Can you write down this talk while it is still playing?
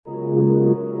Welcome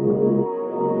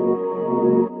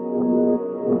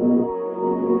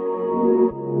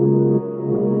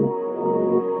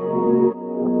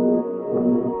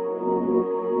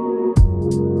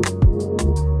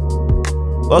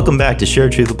back to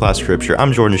Shared Truth Applies Scripture.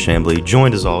 I'm Jordan Chambly,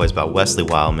 joined as always by Wesley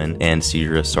Wildman and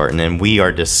Cedra Sarton, and we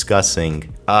are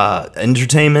discussing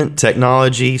entertainment,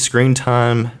 technology, screen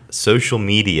time, social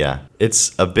media.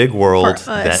 It's a big world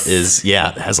that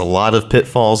has a lot of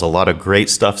pitfalls, a lot of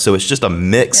great stuff. So it's just a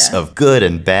mix of good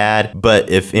and bad. But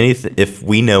if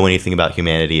we know anything about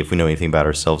humanity, if we know anything about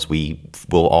ourselves, we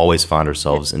will always find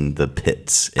ourselves in the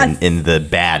pits, in the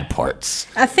bad parts.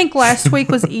 I think last week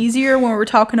was easier when we were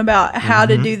talking about how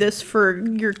to do this for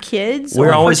your kids. We're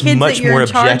or always for kids much that you're more in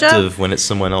charge objective of. when it's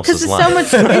someone else's Because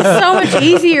life. it's so much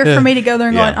easier for me to go there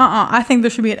and going, I think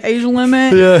there should be an age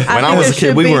limit. Yeah. When I was a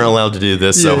kid, we weren't allowed to do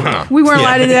this, so we weren't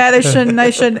allowed to do that.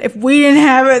 They shouldn't. If we didn't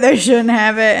have it, they shouldn't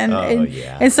have it,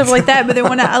 and stuff like that. But then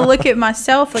when I look at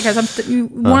myself, like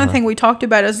one of the things we talked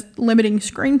about is limiting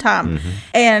screen time,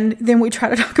 and then we try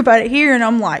to talk about it here, and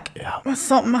I'm like, that's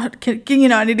something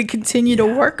I need to continue to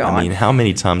work on. I mean, how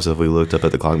many times have we looked up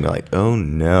at the clock and been like, oh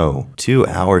no, 2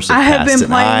 hours have I have passed been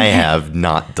and playing- I have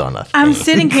not done a thing. I'm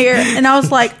sitting here, and I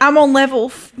was like, I'm on level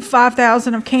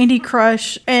 5,000 of Candy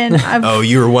Crush, and Oh,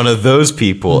 you're one of those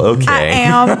people. Okay.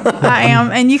 I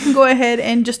am, and you can go ahead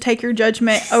and just take your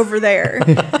judgment over there.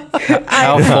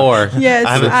 How far? Yes,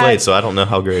 I haven't played, so I don't know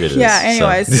how great it is. Yeah.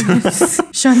 Anyways,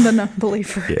 shun the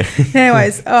non-believer. Yeah.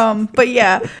 Anyways, but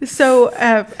yeah. So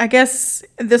I guess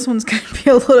this one's going to be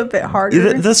a little bit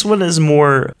harder. This one is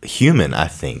more human, I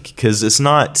think, because this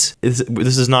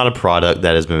is not a product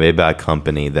that has been made by a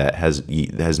company that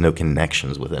has no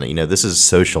connections within it. You know, this is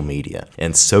social media,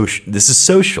 and this is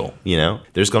social. You know,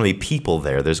 there's going to be people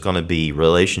there. There's going to be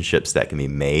relationships that can be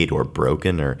made or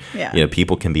broken, or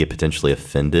people can be potentially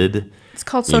offended. It's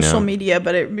called social media,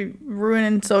 but it be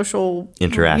ruining social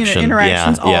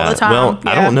interactions all the time. Well,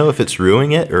 I don't know if it's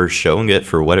ruining it or showing it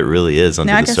for what it really is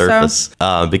under the surface.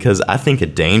 Because I think a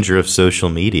danger of social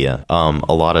media,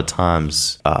 a lot of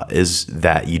times, is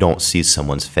that you don't see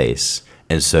someone's face.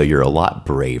 And so you're a lot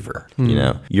braver, you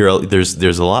know.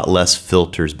 There's a lot less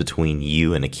filters between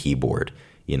you and a keyboard,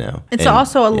 you know. It's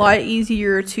also a lot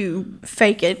easier to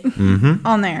fake it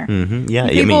on there. Mm-hmm. Yeah,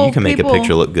 I mean, you can make a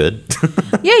picture look good.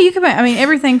 Yeah, you can make,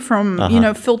 everything from,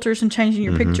 filters and changing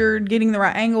your picture, getting the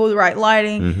right angle, the right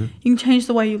lighting. You can change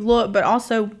the way you look, but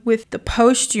also with the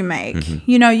post you make,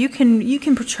 you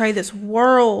can portray this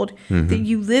world that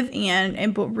you live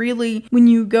in, but really when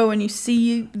you go and you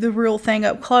see the real thing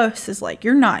up close, it's like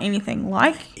you're not anything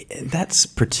like. That's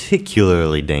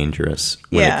particularly dangerous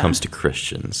when it comes to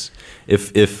Christians.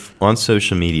 If on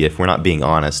social media, if we're not being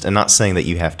honest, and not saying that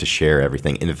you have to share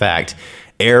everything. In fact,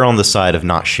 err on the side of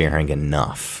not sharing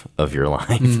enough of your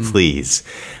life, please.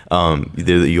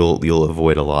 You'll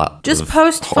avoid a lot. Just of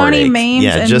post heartache. funny memes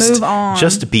and move on.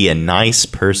 Just be a nice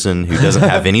person who doesn't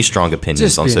have any strong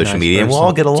opinions on social media, and we'll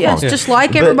all get along. Yes, just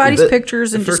like everybody's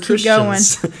pictures and just keep going.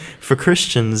 For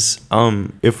Christians,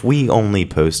 if we only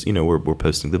post, we're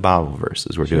posting the Bible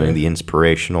verses, we're doing the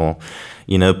inspirational,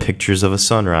 pictures of a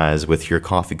sunrise with your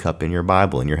coffee cup and your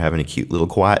Bible, and you're having a cute little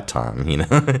quiet time,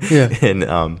 and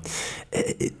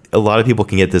a lot of people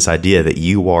can get this idea that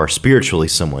you are spiritually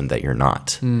someone that you're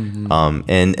not.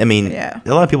 And I mean, a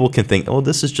lot of people can think, oh,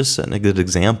 this is just a good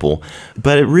example,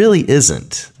 but it really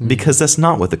isn't, because that's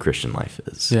not what the Christian life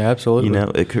is. Yeah, absolutely.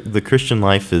 The Christian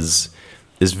life is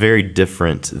very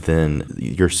different than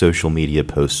your social media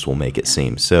posts will make it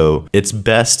seem. So it's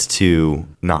best to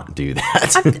not do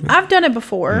that. I've done it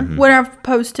before when I've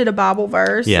posted a Bible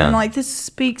verse and like, this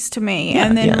speaks to me,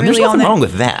 and then really there's nothing wrong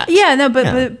with that. Yeah, no,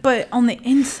 but on the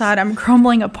inside I'm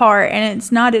crumbling apart, and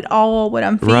it's not at all what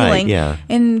I'm feeling. Right,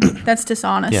 and that's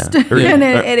dishonest. Yeah. And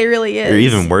it really is. Or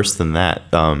even worse than that,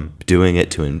 doing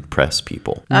it to impress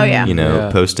people. Oh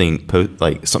yeah. Posting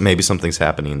maybe something's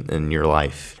happening in your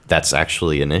life that's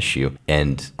actually an issue,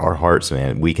 and our hearts,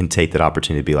 man, we can take that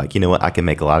opportunity to be like, you know what, I can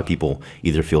make a lot of people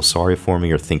either feel sorry for me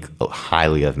or think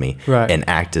highly of me, right, and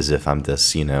act as if I'm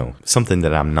this, something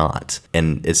that I'm not,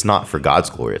 and it's not for God's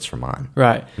glory, it's for mine.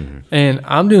 Right. And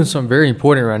I'm doing something very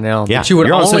important right now. Yeah, that you would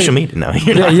you're only, on social media. No,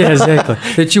 you're not. Yeah, exactly.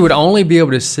 That you would only be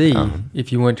able to see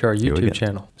if you went to our YouTube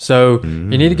channel. So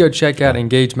you need to go check out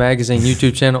Engage Magazine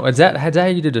YouTube channel. Is that how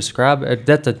you to describe it?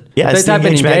 They type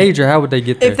in Engage, or how would they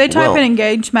get there? If they type in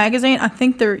Engage Magazine, Magazine. I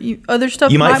think there other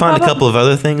stuff. You might find a couple of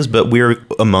other things, but we're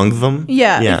among them.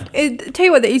 Yeah. Tell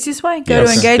you what, the easiest way, go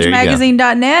Yes, to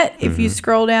engagemagazine.net. If you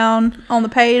scroll down on the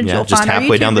page, you'll just find our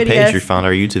halfway YouTube down the videos. page, you find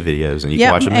our YouTube videos, and you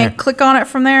can watch them there. And click on it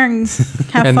from there and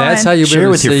have And fun. that's how you'll be Share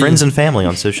able with to your see, friends and family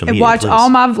on social and media. watch please. all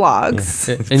my vlogs.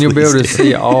 and you'll be able to Please.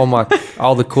 see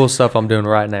all the cool stuff I'm doing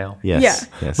right now. Yes.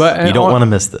 Yeah. Yes. But, you don't on- want to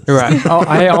miss this. Right.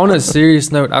 Hey, on a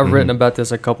serious note, I've written about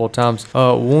this a couple of times.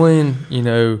 One,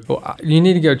 you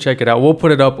need to go check it out. We'll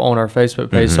put it up on our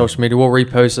Facebook page, social media. We'll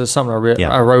repost it. It's something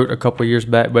I wrote a couple of years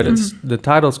back, but it's the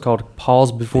title's called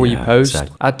 "Pause Before You Post."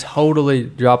 Exactly. I totally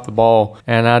dropped the ball,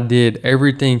 and I did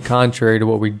everything contrary to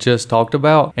what we just talked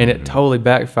about, and it totally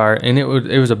backfired. And it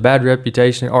was a bad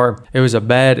reputation, or it was a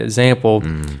bad example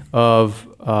of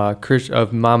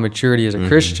my maturity as a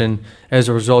Christian as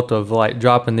a result of like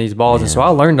dropping these balls. And so I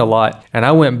learned a lot, and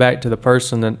I went back to the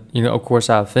person that, of course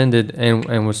I offended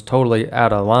and was totally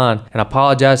out of line, and I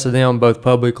apologized to them both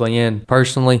publicly and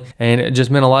personally, and it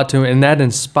just meant a lot to me, and that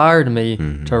inspired me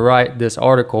to write this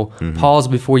article. Pause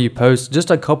before you post. Just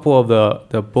a couple of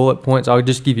the bullet points. I'll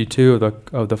just give you two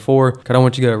of the four, because I don't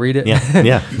want you to go read it.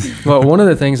 Yeah. Well, one of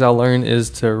the things I learned is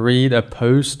to read a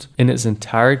post in its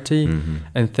entirety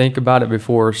and think about it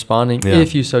before responding,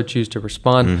 if you so choose to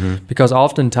respond, because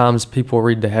oftentimes people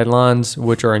read the headlines,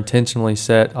 which are intentionally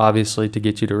set, obviously, to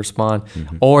get you to respond,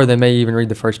 or they may even read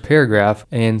the first paragraph.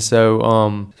 And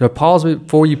so pause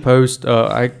before you post.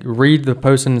 I read the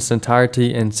post in its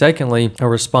entirety, and secondly, a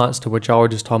response to what y'all were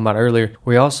just talking about earlier,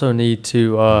 we also need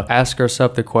to ask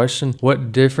ourselves the question: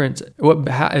 what difference?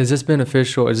 How is this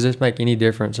beneficial? Does this make any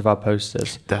difference if I post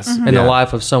this in the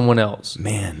life of someone else?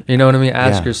 Man. You know what I mean?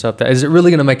 Ask yourself that. Is it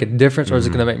really going to make a difference, or is it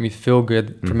going to make me feel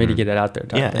good for me to get it out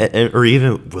there? Or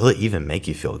even, will it even make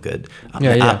you feel good?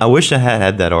 I wish I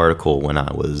had that article when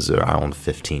I was around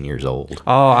 15 years old.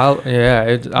 Oh,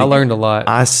 I learned a lot.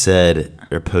 I said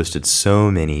or posted so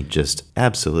many just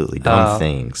absolutely dumb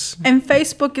things. And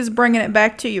Facebook is bringing it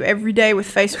back to you every day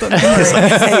with Facebook It's memories.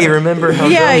 like, hey, remember how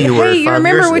dumb you were Hey, you 5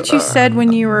 remember years what ago? you said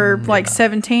when you were like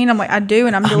 17? I'm like, I do,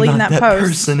 and I'm deleting not that post.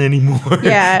 person anymore.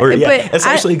 Yeah, Or, but it's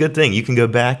actually a good thing. You can go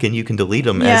back and you can delete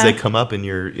them as they come up in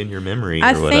your memory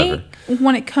I or whatever. think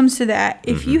when it comes to that,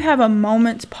 if you have a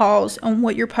moment's pause on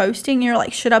what you're posting, you're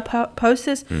like, should I post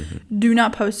this? Do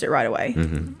not post it right away.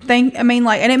 And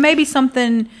it may be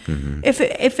something.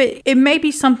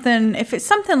 If it's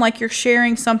something like you're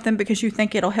sharing something because you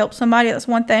think it'll help somebody, that's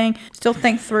one thing. Still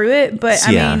think through it, but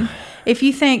I mean, if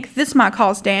you think this might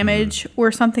cause damage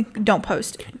or something, don't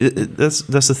post it. That's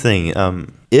the thing.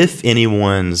 If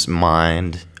anyone's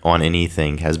mind on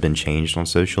anything has been changed on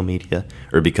social media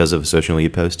or because of a social media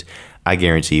post, I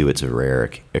guarantee you it's a rare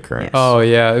occurrence. Oh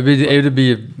yeah, it would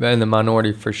be in the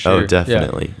minority for sure. Oh,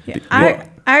 definitely. Yeah. I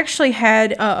actually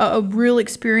had a real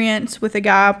experience with a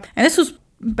guy, and this was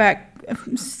back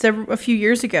a few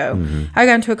years ago. I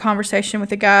got into a conversation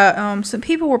with a guy. Some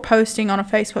people were posting on a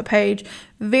Facebook page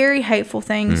very hateful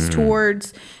things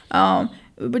towards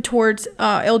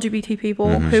LGBT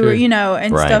people who were,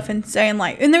 and stuff, and saying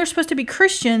like, and they were supposed to be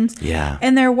Christians. Yeah.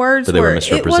 And their words But they were were,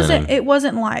 misrepresenting. it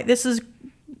wasn't like, this is,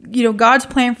 God's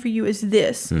plan for you is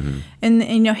this.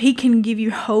 And he can give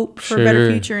you hope for a better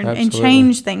future and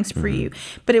change things for you.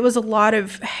 But it was a lot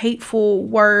of hateful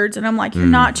words. And I'm like, you're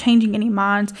not changing any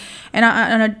minds. And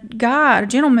a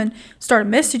gentleman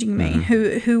started messaging me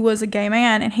who was a gay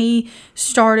man. And he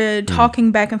started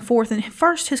talking back and forth. And at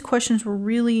first his questions were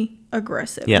really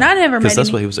aggressive. Yeah, and I never made because that's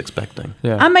any, what he was expecting.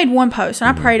 Yeah. I made one post and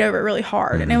I prayed over it really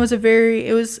hard, and it was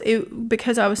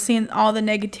because I was seeing all the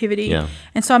negativity. Yeah.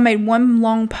 And so I made one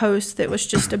long post that was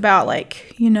just about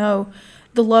like,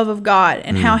 the love of God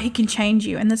and how he can change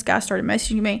you. And this guy started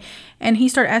messaging me, and he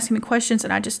started asking me questions,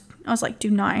 and I was like, do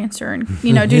not answer. And,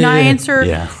 do not answer.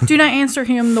 Yeah. Do not answer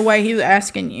him the way he was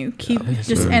asking you.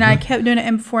 And I kept doing it.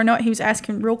 And before I know it, he was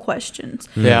asking real questions.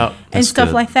 Yeah. And That's stuff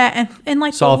good. like that. And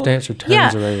like Soft answer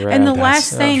turns away your And the wrath.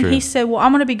 last thing true. he said, well,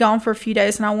 I'm going to be gone for a few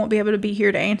days and I won't be able to be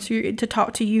here to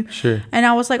talk to you. Sure. And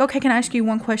I was like, okay, can I ask you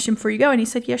one question before you go? And he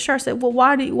said, yeah, sure. I said, well,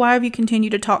 why have you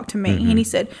continued to talk to me? And he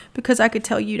said, because I could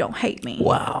tell you don't hate me.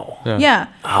 Wow. Yeah.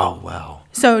 Oh, wow.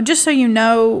 So just so you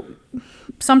know,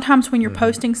 sometimes when you're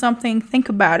posting something, think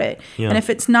about it. Yeah. And if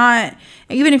it's not,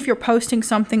 even if you're posting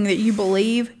something that you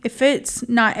believe, if it's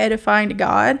not edifying to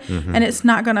God and it's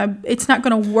not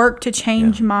gonna work to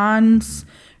change minds,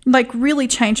 like really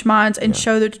change minds and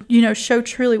show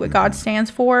truly what God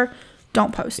stands for,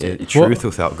 don't post it. Truth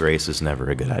without grace is never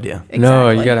a good idea. No,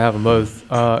 you Exactly. got to have them both.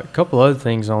 A couple other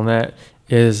things on that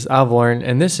is I've learned,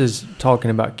 and this is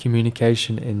talking about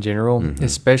communication in general,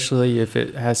 especially if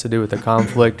it has to do with a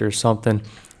conflict or something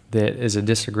that is a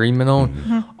disagreement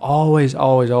on, always,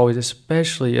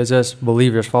 especially as us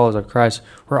believers, followers of Christ,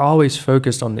 we're always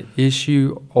focused on the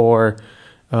issue or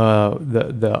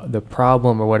the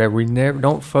problem or whatever. We never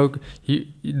don't focus.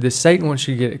 The Satan wants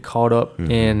you to get caught up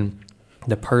in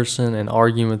the person and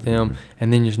arguing with them,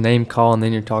 and then you just name call, and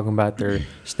then you're talking about their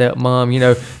stepmom.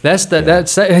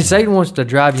 That's Satan wants to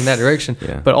drive you in that direction.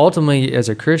 Yeah. But ultimately, as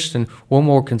a Christian, we're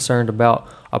more concerned about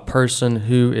a person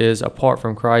who is apart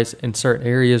from Christ in certain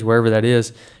areas, wherever that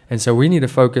is. And so we need to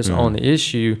focus on the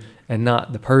issue and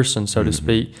not the person, so to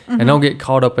speak. And don't get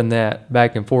caught up in that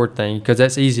back and forth thing, because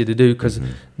that's easy to do, because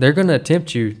they're going to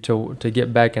tempt you to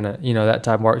get back in that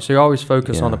type of market. So you always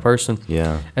focus on the person.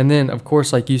 Yeah. And then, of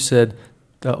course, like you said,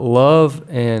 the love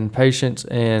and patience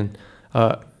and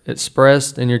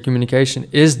expressed in your communication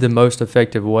is the most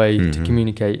effective way to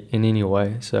communicate in any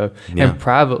way. So, and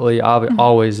privately,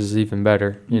 always is even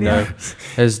better,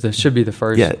 should be the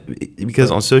first. Yeah,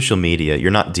 because on social media, you're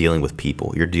not dealing with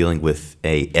people. You're dealing with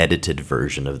a edited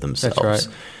version of themselves. That's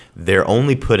right. They're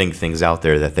only putting things out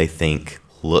there that they think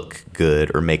look good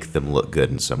or make them look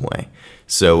good in some way.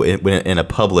 So in a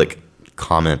public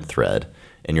comment thread,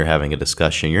 and you're having a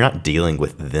discussion, you're not dealing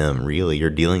with them really. You're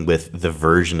dealing with the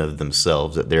version of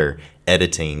themselves that they're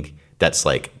editing that's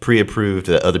like pre-approved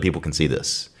that other people can see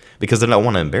this, because they don't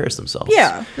want to embarrass themselves.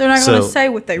 Yeah, they're not going to say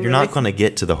what they really You're not going to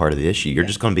get to the heart of the issue. You're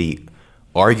just going to be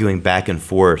arguing back and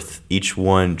forth, each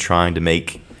one trying to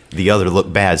make the other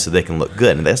look bad so they can look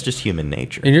good, and that's just human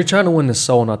nature. And you're trying to win the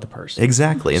soul, not the person.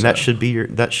 Exactly, and that should be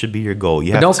your goal.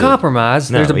 You have don't to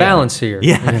compromise. No, There's a balance here.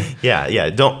 Yeah.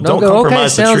 Don't go, compromise okay, the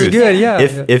sounds truth. good,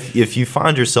 yeah. If you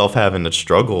find yourself having a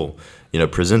struggle,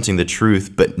 presenting the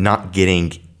truth, but not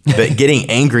getting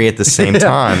angry at the same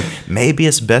time, maybe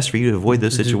it's best for you to avoid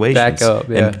those situations. Back up,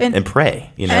 and pray.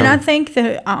 And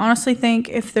I honestly think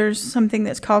if there's something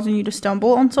that's causing you to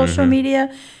stumble on social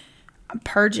media,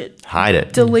 purge it, hide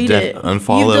it, delete it,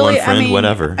 unfollow, unfriend,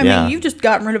 whatever. I mean, you've just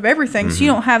gotten rid of everything, so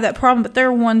you don't have that problem. But there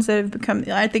are ones that have become.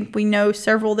 I think we know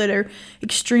several that are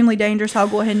extremely dangerous. I'll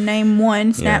go ahead and name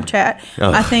one. Snapchat,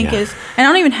 I think is, and I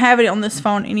don't even have it on this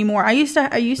phone anymore. I used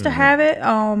to have it,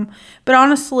 but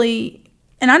honestly.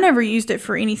 And I never used it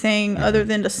for anything other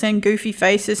than to send goofy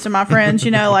faces to my friends,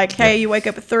 like, hey, you wake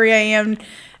up at 3 a.m.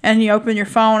 and you open your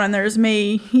phone and there's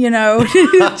me,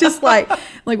 just like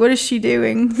what is she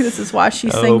doing? This is why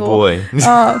she's single. Oh, boy.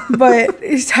 But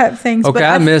it's type things. Okay, but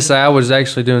I miss that. I was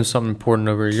actually doing something important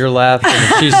over here. You're laughing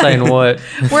and she's saying what?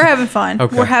 We're having fun.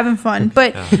 Okay. We're having fun.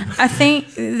 But I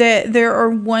think that there are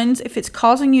ones, if it's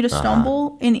causing you to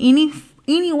stumble in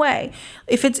any way,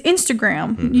 if it's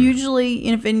Instagram, usually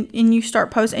and you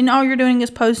start posting, and all you're doing is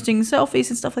posting selfies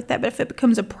and stuff like that, but if it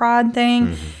becomes a pride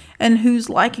thing and who's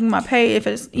liking my page, if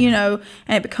it's and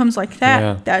it becomes like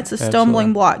that, that's a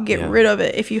stumbling block. Get rid of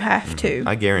it if you have to.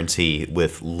 I guarantee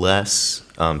with less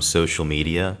social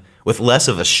media, with less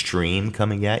of a stream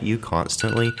coming at you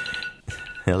constantly,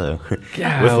 with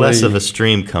less of a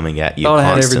stream coming at you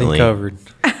constantly, I had everything covered.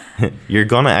 You're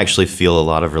gonna actually feel a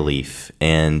lot of relief.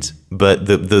 But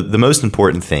the most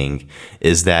important thing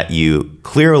is that you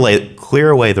clear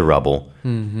away the rubble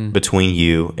between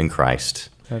you and Christ.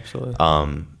 Absolutely.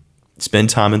 Spend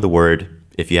time in the Word.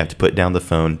 If you have to put down the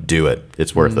phone, do it.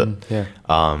 It's worth it. Yeah.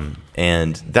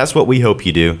 And that's what we hope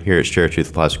you do here at Share Truth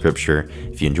Apply Scripture.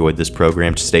 If you enjoyed this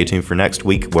program, just stay tuned for next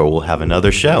week where we'll have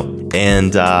another show.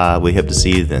 And we hope to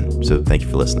see you then. So thank you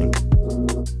for listening.